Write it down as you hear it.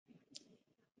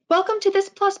Welcome to this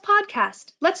Plus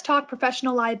podcast. Let's talk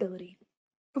professional liability.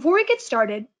 Before we get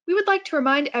started, we would like to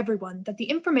remind everyone that the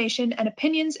information and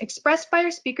opinions expressed by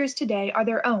our speakers today are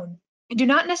their own and do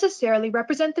not necessarily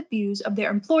represent the views of their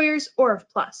employers or of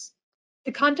Plus.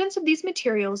 The contents of these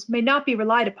materials may not be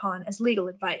relied upon as legal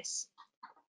advice.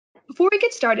 Before we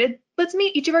get started, let's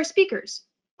meet each of our speakers.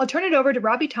 I'll turn it over to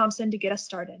Robbie Thompson to get us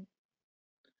started.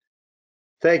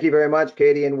 Thank you very much,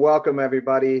 Katie, and welcome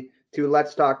everybody to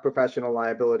Let's Talk Professional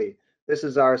Liability. This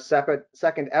is our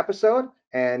second episode,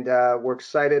 and we're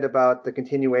excited about the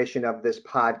continuation of this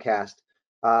podcast.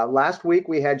 Last week,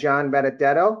 we had John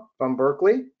Benedetto from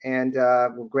Berkeley, and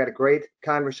we had a great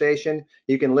conversation.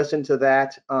 You can listen to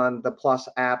that on the Plus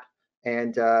app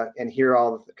and hear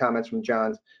all of the comments from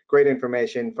John's. Great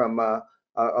information from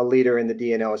a leader in the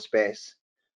D&O space.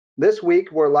 This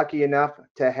week, we're lucky enough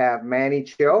to have Manny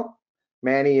Cho.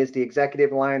 Manny is the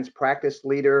Executive Alliance Practice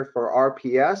Leader for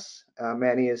RPS.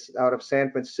 Manny is out of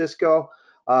San Francisco,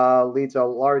 leads a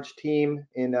large team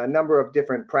in a number of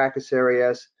different practice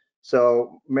areas.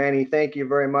 So Manny, thank you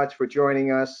very much for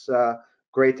joining us.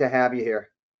 Great to have you here.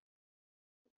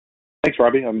 Thanks,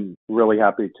 Robbie. I'm really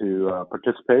happy to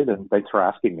participate, and thanks for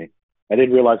asking me. I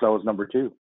didn't realize I was number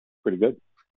 2. Pretty good.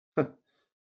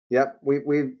 Yep,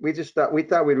 we just thought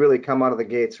we'd really come out of the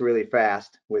gates really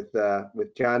fast with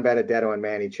John Benedetto and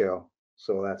Manny Cho.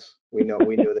 So we knew that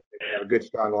we have a good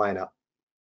strong lineup.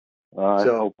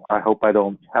 I hope I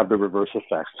don't have the reverse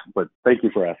effect, but thank you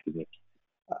for asking me.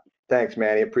 Thanks,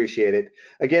 Manny. Appreciate it.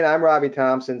 Again, I'm Robbie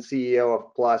Thompson, CEO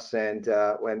of Plus, and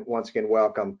once again,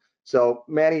 welcome. So,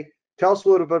 Manny, tell us a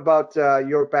little bit about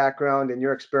your background and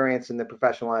your experience in the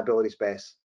professional liability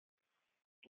space.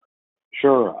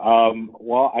 Sure.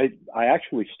 Well, I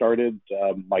actually started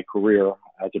my career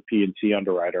as a P&C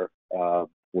underwriter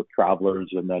with Travelers,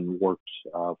 and then worked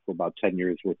for about 10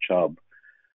 years with Chubb.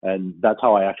 And that's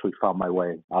how I actually found my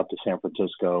way out to San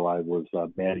Francisco. I was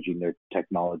managing their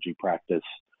technology practice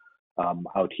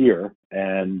out here,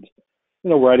 and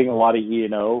writing a lot of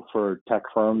E&O for tech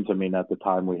firms. I mean, at the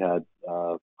time we had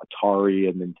Atari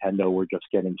and Nintendo were just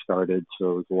getting started, so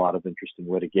there was a lot of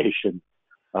interesting litigation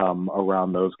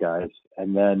around those guys.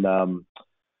 And then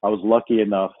I was lucky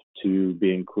enough to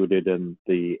be included in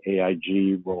the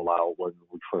AIG rollout when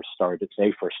they first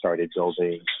started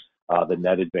building the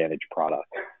Net Advantage product.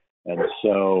 And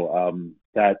so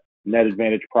that Net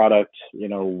Advantage product,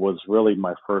 was really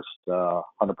my first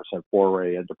 100%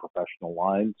 foray into professional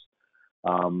lines.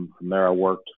 From there, I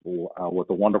worked with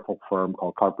a wonderful firm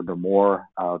called Carpenter Moore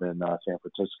out in San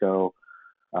Francisco,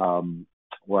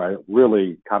 where I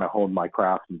really kind of honed my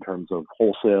craft in terms of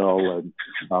wholesale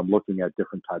and looking at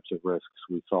different types of risks.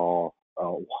 We saw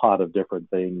a lot of different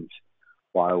things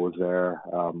while I was there.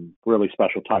 Really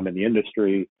special time in the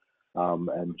industry,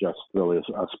 and just really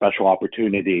a special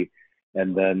opportunity.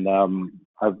 And then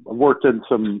I've worked in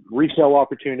some retail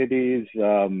opportunities,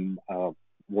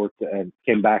 worked and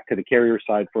came back to the carrier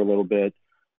side for a little bit.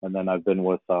 And then I've been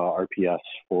with RPS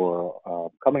for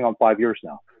coming on 5 years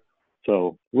now.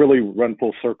 So really run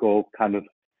full circle, kind of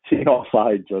seeing all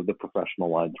sides of the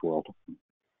professional lines world.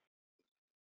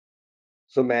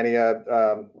 So Manny,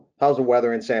 how's the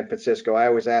weather in San Francisco? I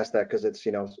always ask that because it's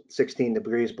 16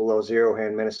 degrees below zero here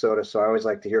in Minnesota. So I always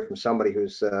like to hear from somebody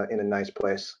who's in a nice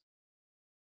place.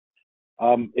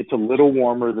 It's a little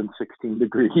warmer than 16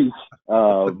 degrees.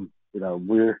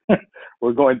 We're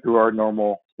going through our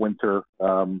normal winter,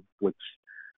 which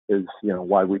is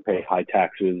why we pay high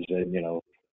taxes and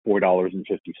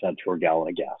 $4.50 for a gallon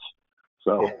of gas.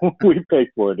 So we pay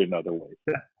for it in other ways.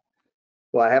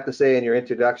 Well, I have to say in your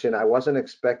introduction, I wasn't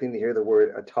expecting to hear the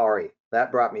word Atari.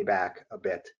 That brought me back a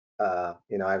bit. I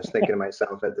was thinking to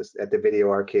myself at the video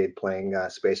arcade playing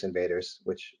Space Invaders,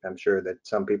 which I'm sure that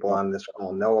some people on this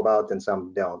call know about and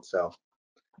some don't. So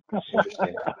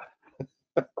interesting.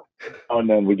 And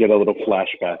then we get a little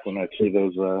flashback when I see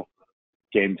those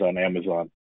games on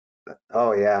Amazon.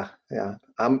 Oh yeah.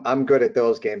 I'm good at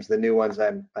those games. The new ones,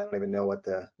 I don't even know what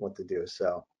to do.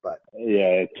 So, but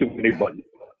yeah, too many buttons.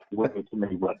 Too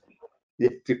many buttons. Yeah,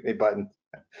 too many buttons.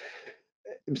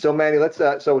 So Manny, let's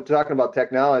so talking about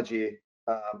technology.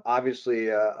 Obviously,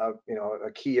 a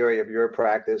key area of your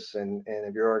practice and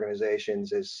of your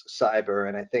organizations is cyber,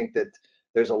 and I think that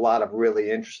there's a lot of really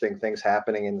interesting things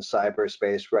happening in the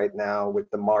cyberspace right now with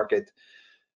the market.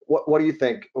 What do you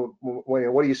think? What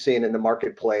are you seeing in the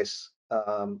marketplace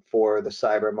for the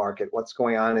cyber market? What's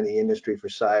going on in the industry for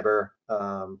cyber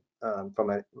from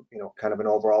a kind of an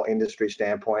overall industry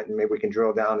standpoint, and maybe we can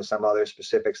drill down to some other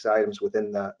specific items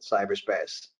within the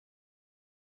cyberspace.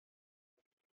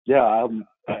 Yeah,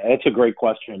 that's a great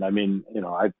question. I mean,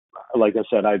 like I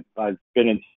said, I've been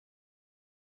in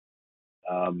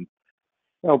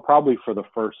Probably for the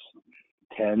first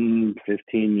 10,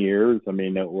 15 years, I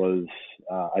mean, it was,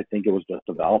 I think it was just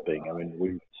developing. I mean,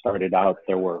 we started out,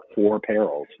 there were 4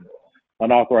 perils: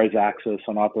 unauthorized access,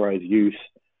 unauthorized use,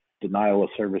 denial of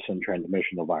service, and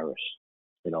transmission of virus.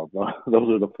 Those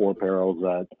are the 4 perils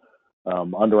that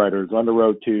underwriters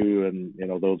underwrote to, and,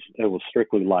 it was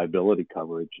strictly liability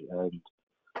coverage.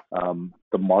 And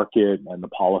the market and the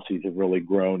policies have really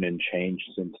grown and changed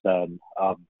since then.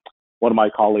 One of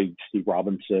my colleagues, Steve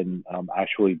Robinson,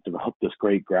 actually developed this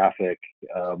great graphic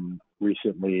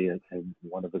recently in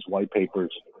one of his white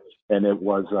papers, and it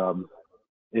was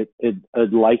it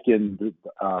likened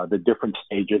the different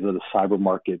stages of the cyber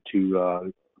market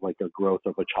to like a growth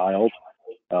of a child,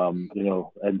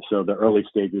 and so the early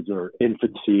stages are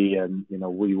infancy, and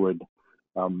we would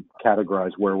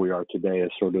categorize where we are today as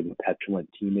sort of the petulant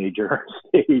teenager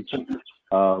stage.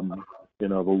 The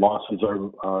losses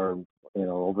are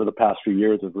over the past few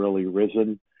years have really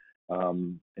risen.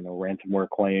 Ransomware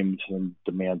claims and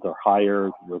demands are higher,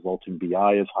 resulting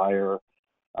BI is higher.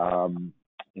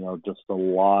 Just a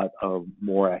lot of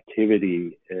more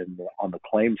activity on the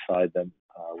claim side than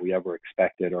we ever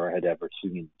expected or had ever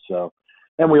seen. So,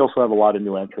 and we also have a lot of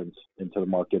new entrants into the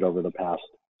market over the past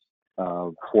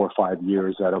 4 or 5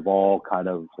 years that have all kind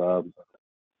of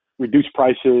reduced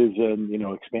prices and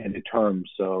expanded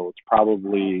terms. So it's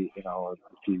probably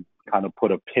if you kind of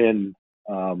put a pin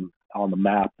on the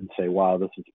map and say, wow,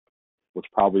 this was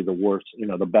probably the worst,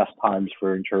 the best times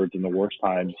for insureds and the worst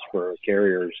times for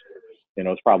carriers.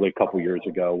 It's probably a couple years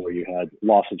ago where you had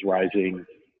losses rising,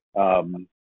 and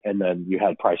then you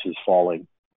had prices falling.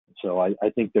 So I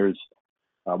think there's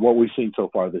what we've seen so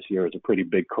far this year is a pretty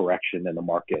big correction in the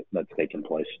market that's taken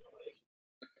place.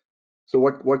 So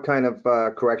what kind of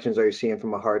corrections are you seeing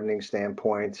from a hardening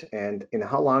standpoint, and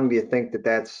how long do you think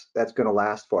that's going to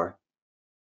last for?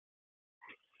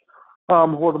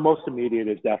 Well, the most immediate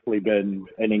has definitely been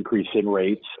an increase in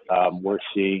rates. We're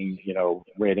seeing,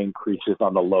 rate increases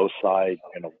on the low side,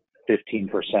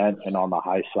 15%, and on the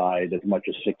high side as much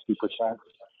as 60%.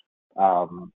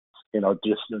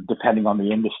 Just depending on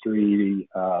the industry,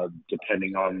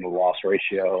 depending on the loss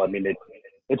ratio. I mean,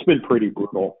 it's been pretty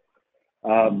brutal.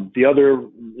 The other,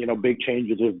 big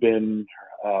changes have been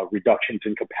reductions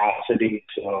in capacity.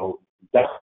 So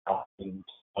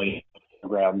definitely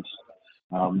programs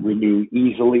renew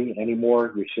easily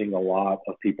anymore. You're seeing a lot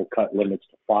of people cut limits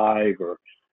to 5 or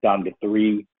down to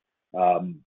 3.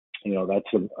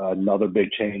 That's another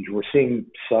big change. We're seeing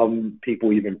some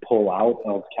people even pull out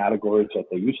of categories that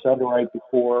they used to underwrite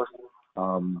before.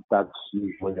 That's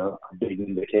usually a big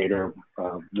indicator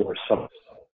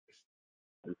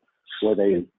where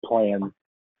they plan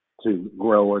to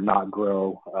grow or not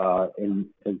grow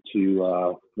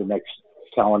into the next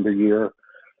calendar year.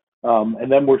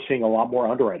 And then we're seeing a lot more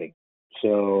underwriting.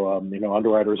 So,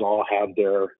 underwriters all have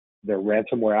their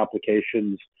ransomware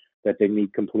applications that they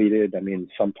need completed. I mean,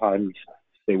 sometimes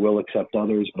they will accept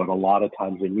others, but a lot of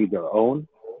times they need their own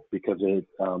because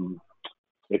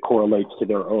it correlates to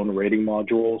their own rating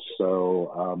modules.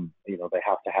 So, they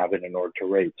have to have it in order to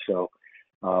rate. So,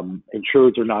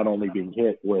 insurers are not only being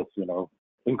hit with,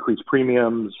 increased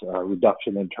premiums,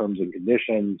 reduction in terms and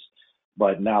conditions,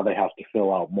 but now they have to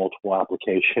fill out multiple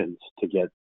applications to get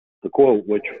the quote,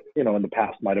 which, in the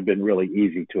past might have been really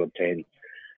easy to obtain.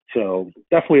 So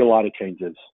definitely a lot of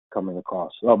changes coming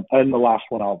across. And the last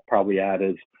one I'll probably add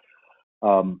is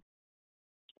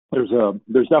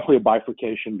there's definitely a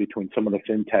bifurcation between some of the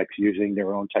fintechs using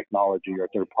their own technology or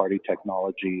third-party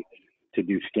technology to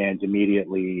do scans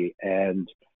immediately, and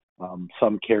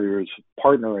some carriers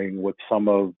partnering with some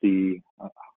of the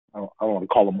I don't want to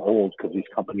call them old because these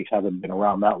companies haven't been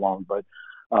around that long, but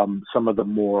some of the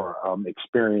more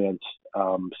experienced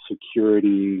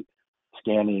security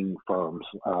scanning firms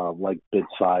like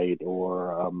BidSight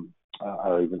or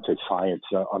I'll even say Science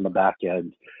on the back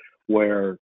end,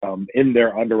 where in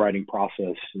their underwriting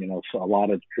process, so a lot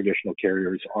of traditional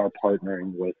carriers are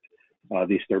partnering with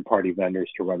these third-party vendors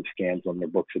to run scans on their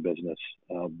books of business,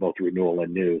 both renewal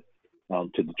and new,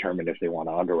 to determine if they want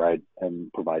to underwrite and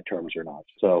provide terms or not.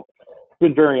 So it's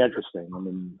been very interesting. I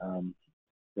mean,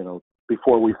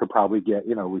 before we could probably get,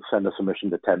 we send a submission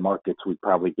to 10 markets, we'd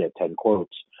probably get 10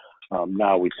 quotes.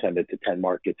 Now we send it to 10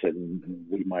 markets and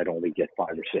we might only get 5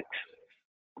 or 6.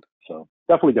 So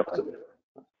definitely different.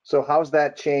 So how's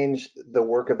that changed the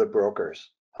work of the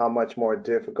brokers? How much more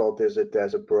difficult is it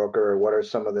as a broker? What are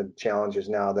some of the challenges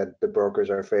now that the brokers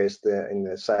are faced in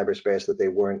the cyberspace that they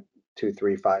weren't 2,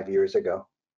 3, 5 years ago?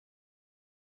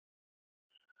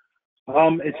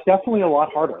 It's definitely a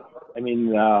lot harder. I mean,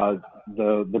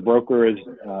 the broker is,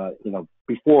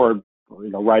 before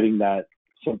writing that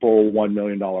simple $1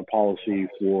 million policy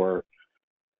for,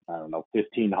 I don't know,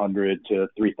 $1,500 to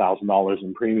 $3,000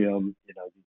 in premium. You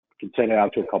can send it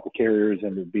out to a couple carriers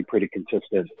and it'd be pretty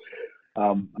consistent.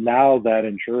 Now that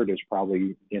insured is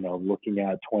probably, looking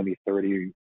at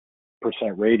 20-30%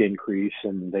 rate increase,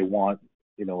 and they want,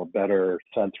 a better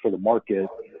sense for the market.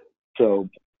 So,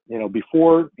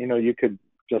 before, you could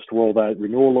just roll that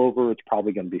renewal over. It's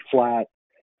probably going to be flat.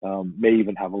 May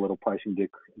even have a little pricing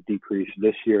decrease.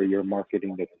 This year, you're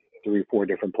marketing to 3 or 4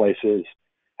 different places,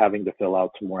 having to fill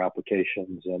out some more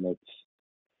applications, and it's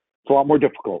a lot more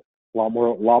difficult, a lot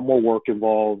more work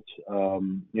involved.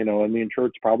 And the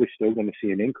insured's probably still going to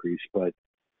see an increase, but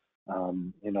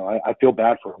I feel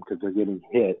bad for them because they're getting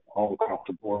hit all across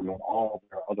the board on all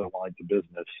their other lines of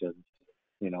business, and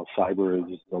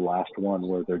cyber is the last one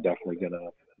where they're definitely going to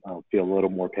feel a little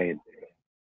more pain.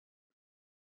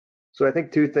 So I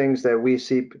think 2 things that we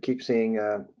keep seeing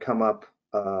come up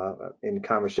in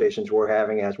conversations we're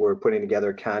having as we're putting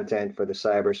together content for the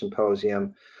Cyber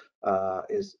Symposium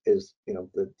is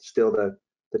still the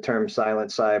term silent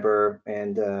cyber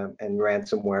and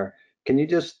ransomware. Can you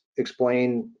just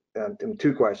explain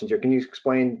 2 questions here? Can you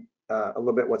explain a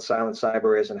little bit what silent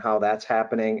cyber is and how that's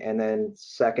happening? And then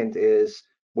second is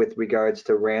with regards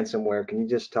to ransomware. Can you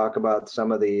just talk about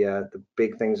some of the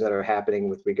big things that are happening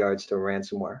with regards to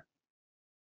ransomware?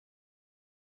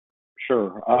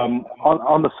 Sure.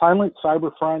 On the silent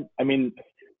cyber front,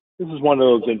 this is one of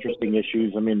those interesting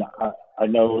issues. I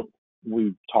know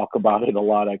we talk about it a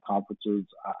lot at conferences.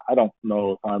 I don't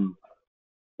know if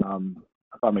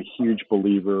I'm a huge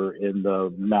believer in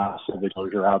the massive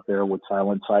exposure out there with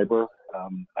silent cyber.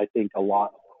 I think a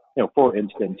lot, for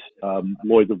instance,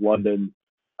 Lloyd's of London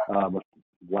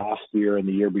last year and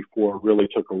the year before really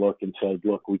took a look and said,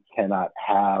 look, we cannot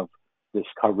have this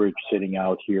coverage sitting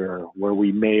out here where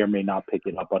we may or may not pick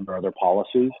it up under other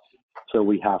policies. So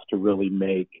we have to really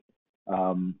make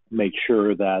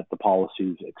sure that the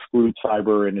policies exclude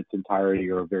cyber in its entirety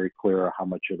or are very clear how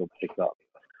much it'll pick up.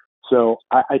 So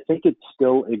I think it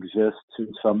still exists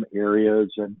in some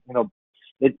areas, and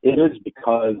it is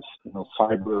because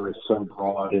cyber is so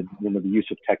broad, and the use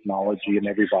of technology in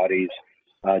everybody's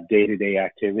day-to-day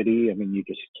activity. You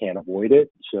just can't avoid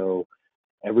it. So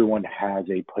everyone has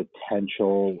a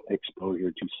potential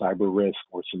exposure to cyber risk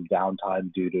or some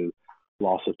downtime due to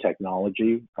loss of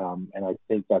technology. And I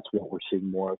think that's what we're seeing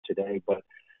more of today. But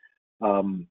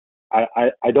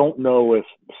I don't know if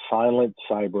silent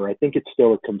cyber, I think it's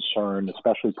still a concern,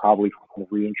 especially probably from the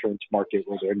reinsurance market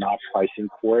where they're not pricing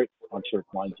for it on certain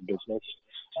lines of business.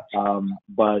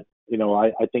 But,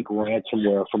 I think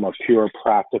ransomware from a pure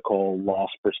practical loss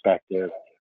perspective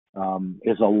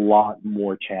is a lot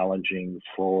more challenging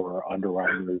for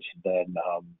underwriters than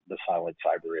the silent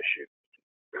cyber issue.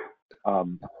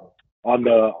 On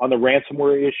the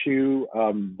ransomware issue,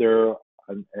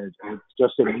 it's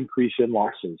just an increase in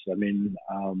losses.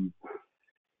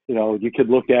 You could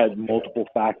look at multiple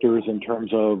factors in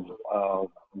terms of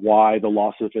why the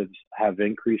losses have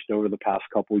increased over the past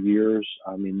couple of years.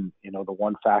 The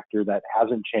one factor that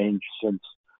hasn't changed since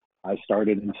I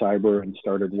started in cyber and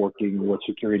started working with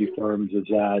security firms is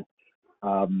that,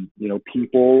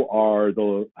 people are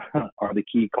the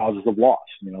key causes of loss.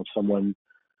 Someone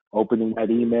opening that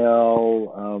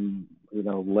email,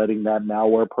 letting that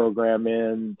malware program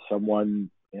in, someone,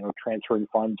 transferring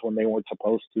funds when they weren't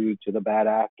supposed to the bad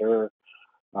actor,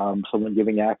 someone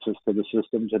giving access to the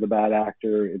system to the bad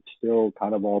actor. It still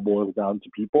kind of all boils down to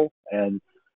people. And,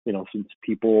 since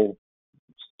people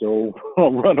still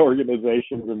run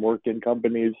organizations and work in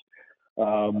companies,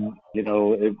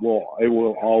 it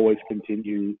will always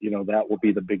continue. That will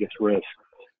be the biggest risk.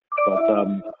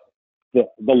 But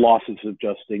the losses have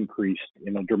just increased,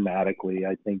 dramatically.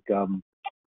 I think,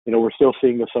 we're still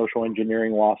seeing the social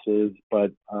engineering losses,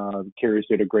 but carriers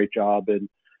did a great job in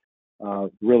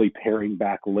really paring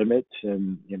back limits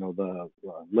and,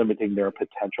 limiting their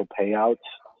potential payouts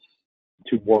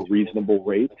to more reasonable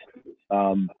rates.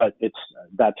 But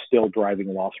that's still driving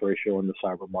loss ratio in the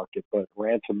cyber market. But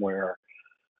ransomware,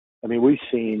 we've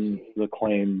seen the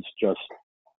claims just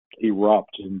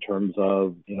erupt in terms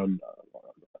of,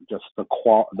 just the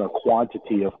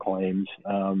quantity of claims.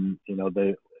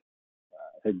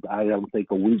 I don't think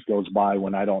a week goes by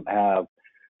when I don't have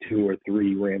 2 or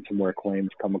 3 ransomware claims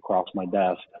come across my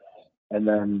desk. And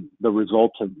then the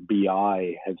results of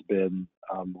BI has been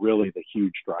really the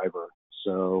huge driver.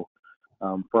 So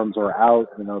firms are out,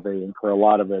 they incur a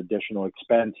lot of additional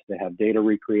expense. They have data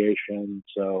recreation.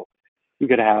 So you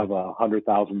could have a $100,000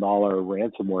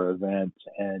 ransomware event,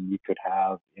 and you could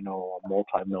have, a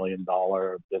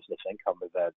multi-million-dollar business income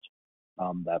event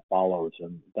that follows.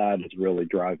 And that is really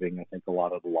driving, I think, a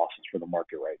lot of the losses for the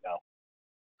market right now.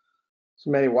 So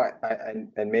Manny,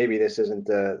 and maybe this isn't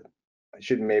I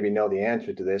shouldn't maybe know the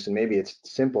answer to this, and maybe it's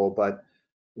simple, but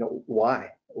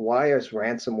why? Why is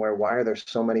ransomware? Why are there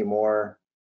so many more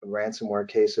ransomware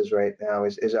cases right now?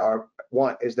 Is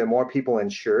there more people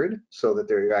insured so that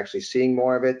they're actually seeing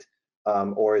more of it,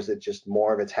 or is it just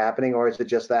more of it's happening, or is it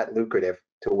just that lucrative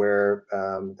to where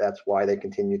that's why they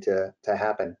continue to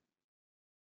happen?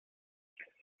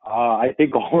 I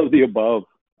think all of the above.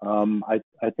 I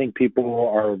think people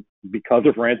are, because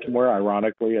of ransomware,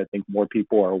 ironically, I think more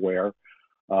people are aware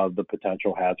of the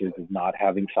potential hazards of not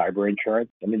having cyber insurance.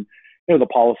 I mean, the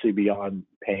policy beyond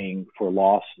paying for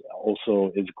loss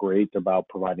also is great about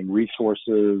providing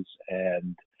resources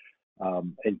and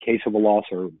in case of a loss,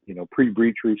 or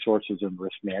pre-breach resources and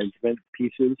risk management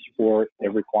pieces for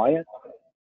every client.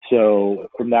 So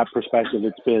from that perspective,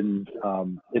 it's been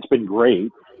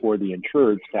great for the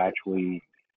insureds to actually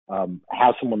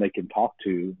have someone they can talk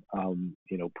to,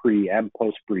 pre and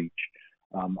post breach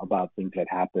about things that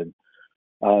happen.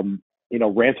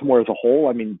 Ransomware as a whole,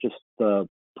 I mean, just the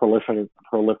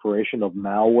proliferation of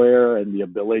malware and the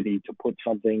ability to put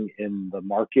something in the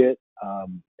market,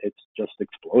 it's just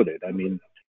exploded. I mean,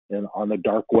 on the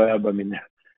dark web, I mean,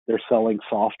 they're selling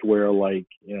software like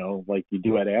you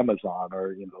do at Amazon,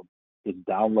 or just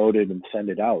download it and send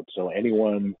it out. So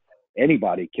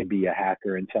anybody can be a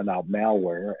hacker and send out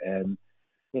malware. And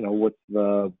with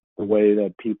the way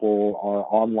that people are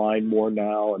online more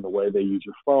now, and the way they use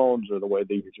your phones or the way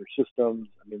they use your systems,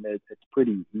 I mean, it's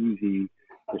pretty easy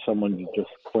for someone to just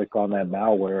click on that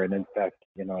malware and infect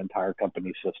entire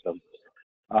company systems.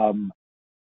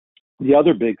 The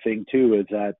other big thing too is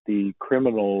that the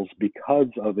criminals, because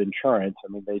of insurance,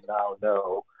 I mean, they now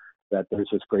know that there's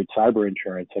this great cyber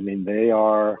insurance. I mean,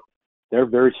 they're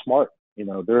very smart.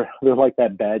 They're like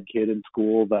that bad kid in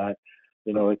school that,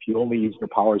 if you only use your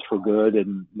powers for good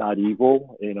and not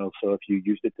evil, so if you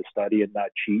used it to study and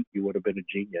not cheat, you would have been a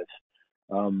genius.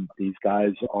 These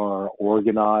guys are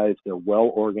organized. They're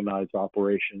well-organized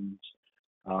operations,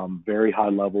 very high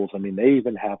levels. I mean, they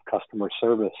even have customer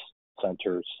service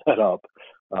centers set up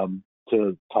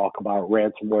to talk about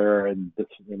ransomware and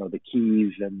the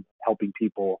keys and helping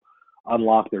people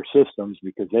unlock their systems,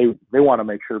 because they want to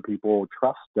make sure people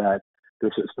trust that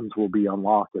their systems will be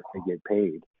unlocked if they get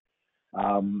paid.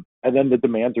 And then the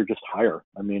demands are just higher.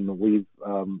 I mean,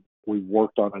 we've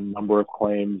worked on a number of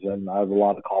claims, and I have a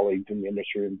lot of colleagues in the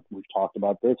industry, and we've talked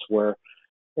about this, where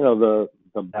the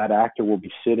bad actor will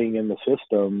be sitting in the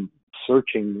system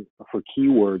searching for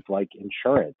keywords like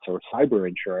insurance or cyber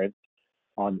insurance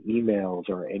on emails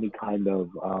or any kind of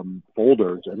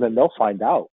folders, and then they'll find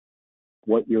out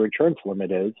what your insurance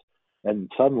limit is,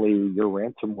 and suddenly your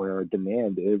ransomware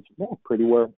demand is pretty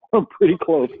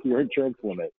close to your insurance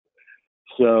limit.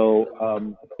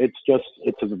 So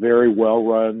it's a very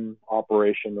well-run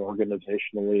operation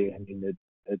organizationally. I mean,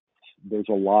 there's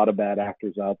a lot of bad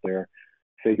actors out there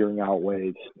figuring out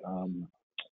ways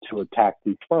to attack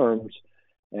these firms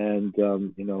and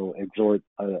extort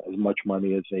as much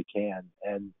money as they can.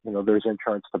 And there's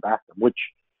insurance to back them,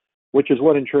 which is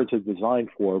what insurance is designed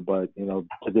for. But to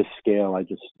this scale,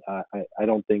 I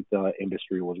don't think the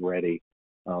industry was ready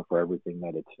for everything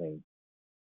that it's seen.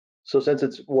 So since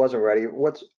it wasn't ready,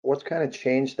 what's kind of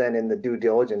changed then in the due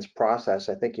diligence process?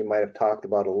 I think you might have talked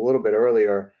about a little bit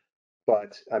earlier,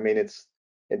 but I mean, it's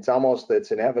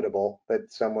inevitable that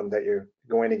that you're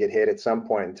going to get hit at some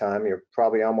point in time. You're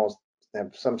probably almost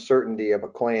have some certainty of a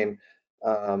claim.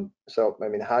 So I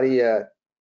mean, how do you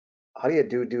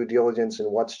do due diligence,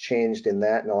 and what's changed in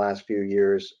that in the last few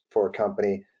years for a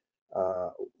company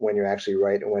when you're actually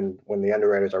when the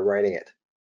underwriters are writing it?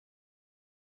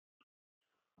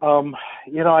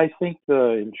 I think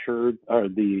the insured or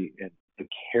the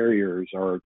carriers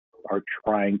are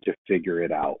trying to figure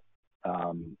it out.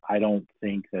 I don't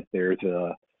think that there's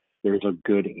a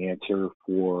good answer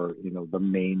for the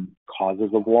main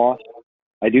causes of loss.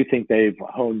 I do think they've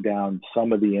honed down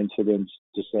some of the incidents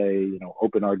to say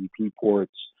open RDP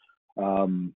ports are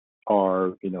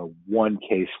one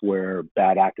case where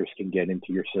bad actors can get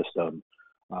into your system.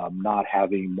 Not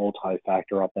having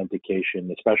multi-factor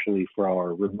authentication, especially for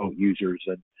our remote users,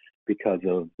 and because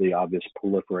of the obvious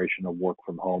proliferation of work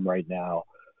from home right now,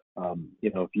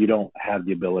 if you don't have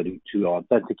the ability to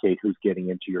authenticate who's getting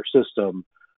into your system,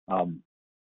 cause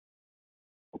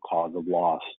of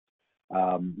loss.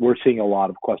 We're seeing a lot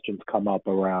of questions come up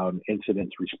around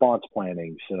incident response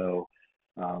planning. So,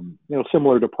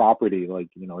 similar to property, like,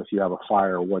 if you have a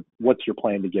fire, what's your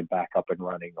plan to get back up and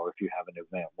running? Or if you have an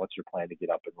event, what's your plan to get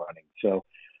up and running? So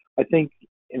I think,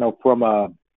 from a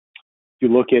you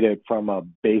look at it from a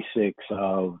basics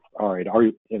of, all right, are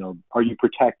you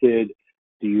protected?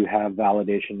 Do you have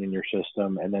validation in your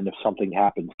system? And then if something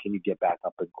happens, can you get back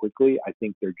up and quickly? I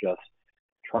think they're just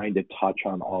trying to touch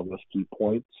on all those key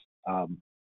points,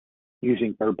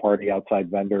 using third-party outside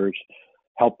vendors,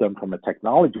 help them from a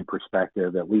technology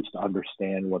perspective, at least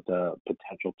understand what the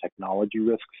potential technology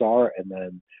risks are, and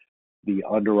then the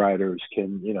underwriters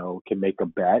can make a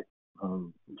bet,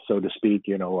 so to speak,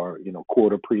 or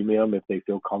quote a premium if they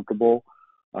feel comfortable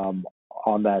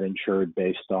on that insured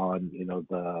based on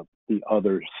the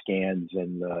other scans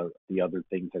and the other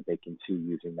things that they can see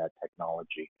using that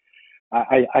technology.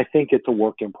 I think it's a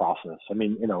work in process. I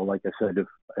mean, like I said,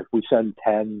 if we send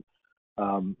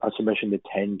a submission to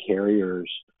 10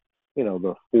 carriers,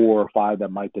 the 4 or 5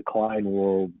 that might decline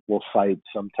will cite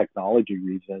some technology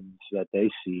reasons that they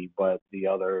see, but the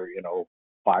other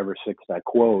 5 or 6 that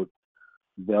quote,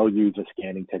 they'll use a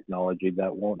scanning technology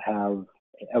that won't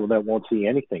see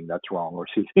anything that's wrong or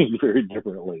see things very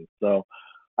differently. So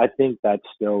I think that's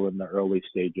still in the early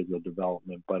stages of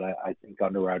development, but I think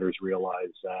underwriters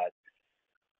realize that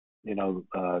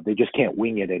they just can't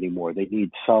wing it anymore. They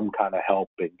need some kind of help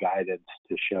and guidance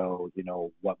to show,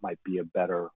 what might be a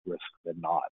better risk than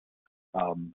not.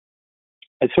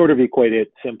 I sort of equate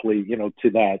it simply, to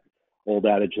that old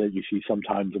adage that you see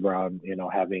sometimes around,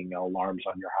 having alarms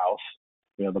on your house.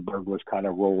 The burglars kind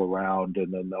of roll around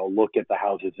and then they'll look at the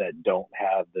houses that don't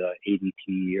have the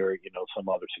ADT or, some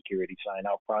other security sign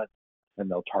out front, and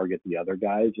they'll target the other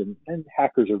guys. And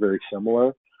hackers are very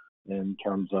similar in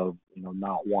terms of,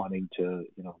 not wanting to,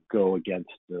 go against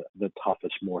the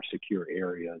toughest, more secure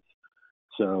areas.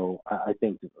 So I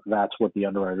think that's what the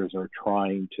underwriters are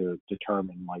trying to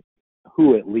determine, like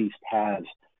who at least has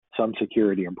some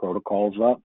security and protocols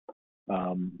up,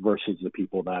 versus the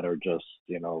people that are just,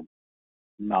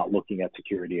 not looking at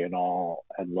security at all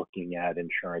and looking at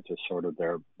insurance as sort of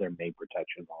their main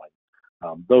protection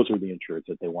line. Those are the insurers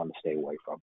that they want to stay away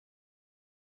from.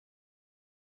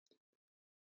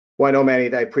 Well, I know,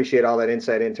 Manny, I appreciate all that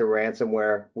insight into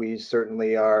ransomware. We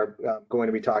certainly are going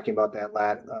to be talking about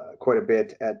that quite a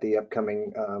bit at the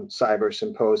upcoming cyber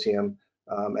symposium,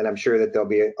 and I'm sure that there'll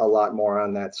be a lot more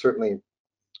on that. Certainly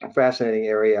a fascinating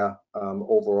area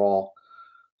overall.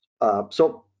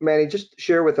 So, Manny, just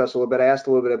share with us a little bit. I asked a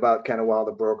little bit about kind of how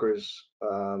the brokers'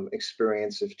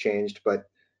 experience has changed, but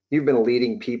you've been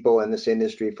leading people in this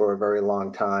industry for a very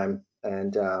long time,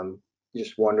 and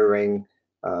just wondering,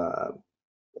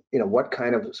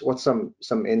 what's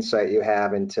some insight you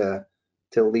have into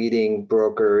leading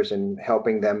brokers and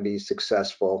helping them be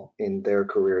successful in their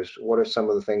careers. What are some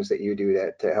of the things that you do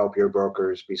to help your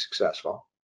brokers be successful?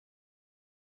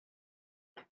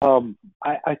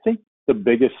 I think the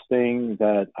biggest thing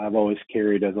that I've always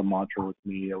carried as a mantra with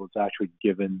me, it was actually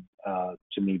given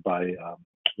to me by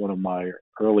one of my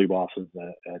early bosses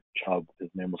at Chubb. His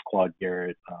name was Claude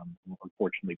Garrett, who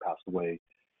unfortunately passed away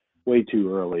way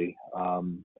too early.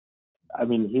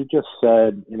 He just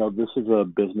said, this is a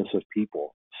business of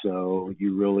people. So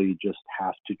you really just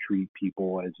have to treat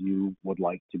people as you would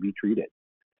like to be treated.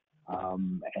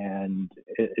 And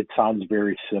it sounds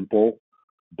very simple,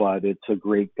 but it's a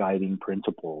great guiding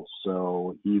principle.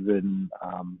 So even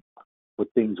with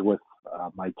things with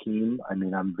my team,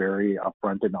 I'm very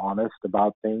upfront and honest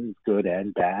about things, good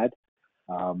and bad.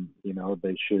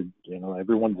 They should,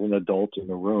 everyone's an adult in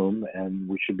the room, and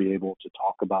we should be able to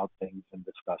talk about things and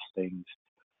discuss things.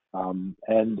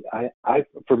 And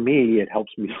for me, it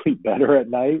helps me sleep better at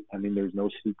night. There's no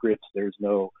secrets. There's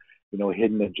no,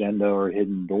 hidden agenda or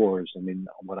hidden doors.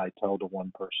 What I tell to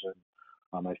one person,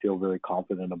 I feel very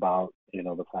confident about,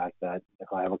 the fact that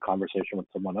if I have a conversation with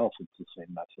someone else, it's the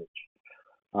same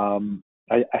message.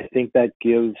 I think that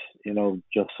gives,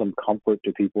 just some comfort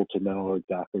to people to know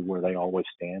exactly where they always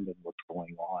stand and what's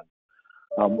going on.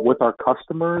 With our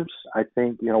customers, I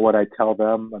think, what I tell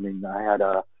them, I had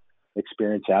a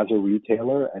experience as a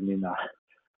retailer.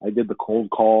 I did the cold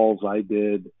calls, I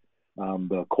did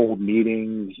the cold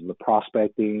meetings, the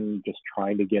prospecting, just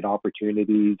trying to get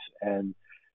opportunities. And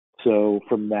so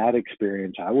from that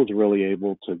experience, I was really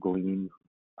able to glean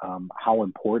how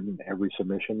important every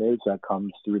submission is that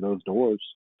comes through those doors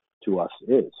to us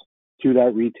is to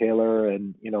that retailer.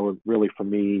 And, really for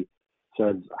me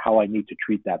says how I need to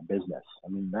treat that business.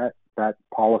 That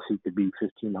policy could be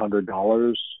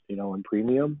 $1,500, in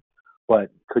premium, but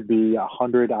could be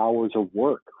 100 hours of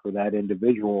work for that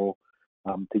individual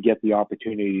to get the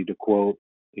opportunity to quote,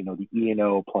 the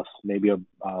E&O plus maybe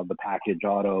the package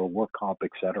auto, work comp,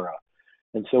 et cetera.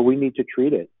 And so we need to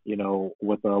treat it,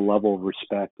 with a level of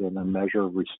respect and a measure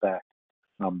of respect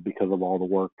because of all the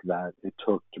work that it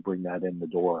took to bring that in the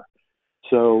door.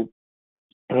 So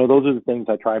those are the things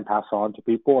I try and pass on to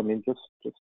people. I mean, just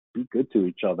be good to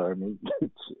each other. I mean,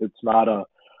 it's not a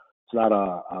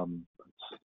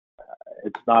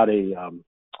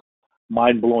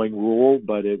mind-blowing rule,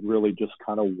 but it really just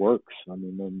kind of works. I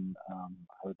mean,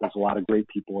 there's a lot of great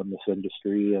people in this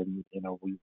industry, and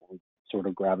we sort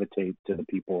of gravitate to the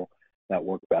people that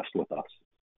work best with us.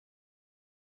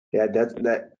 Yeah,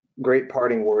 that great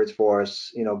parting words for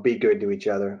us. Be good to each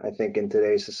other. I think in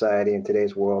today's society, in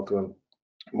today's world,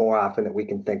 more often that we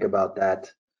can think about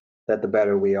that the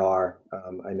better we are.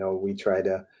 I know we try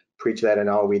to preach that in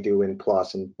all we do in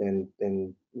Plus and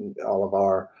in all of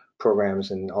our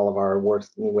programs and all of our work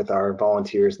with our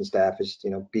volunteers and staff is,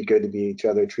 be good to each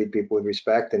other, treat people with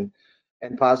respect, and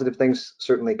positive things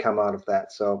certainly come out of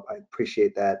that. So I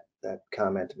appreciate that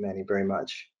comment, Manny, very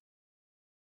much.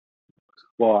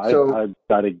 Well, I've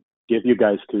got to give you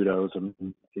guys kudos. And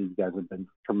you guys have been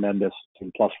tremendous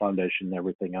in Plus Foundation and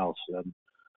everything else. And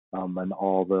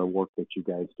all the work that you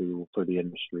guys do for the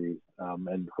industry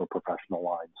and for professional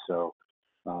lines. So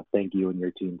thank you and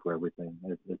your team for everything.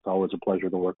 It's always a pleasure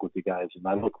to work with you guys. And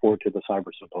I look forward to the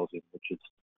Cyber Symposium, which is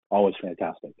always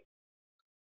fantastic.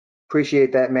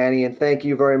 Appreciate that, Manny. And thank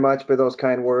you very much for those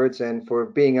kind words and for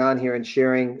being on here and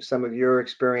sharing some of your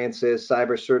experiences.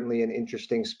 Cyber is certainly an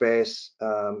interesting space,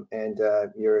 and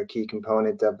you're a key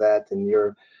component of that. And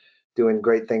you're doing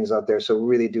great things out there. So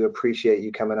really do appreciate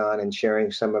you coming on and sharing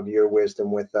some of your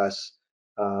wisdom with us.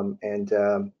 And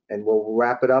we'll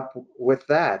wrap it up with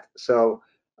that. So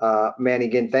Manny,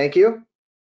 again, thank you.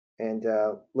 And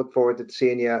look forward to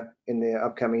seeing you in the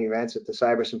upcoming events at the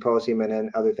Cyber Symposium and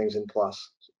then other things in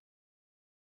Plus.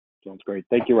 Sounds great.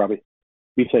 Thank you, Robbie.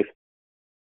 Be safe.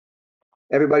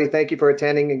 Everybody, thank you for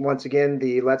attending once again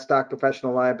the Let's Talk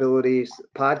Professional Liabilities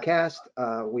podcast.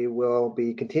 We will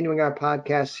be continuing our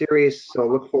podcast series, so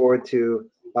look forward to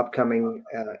upcoming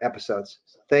episodes.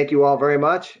 Thank you all very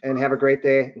much and have a great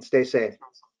day and stay safe.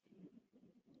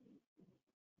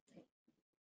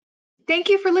 Thank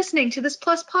you for listening to this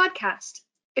Plus podcast.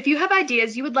 If you have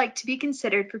ideas you would like to be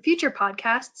considered for future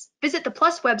podcasts, visit the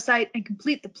Plus website and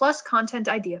complete the Plus content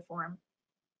idea form.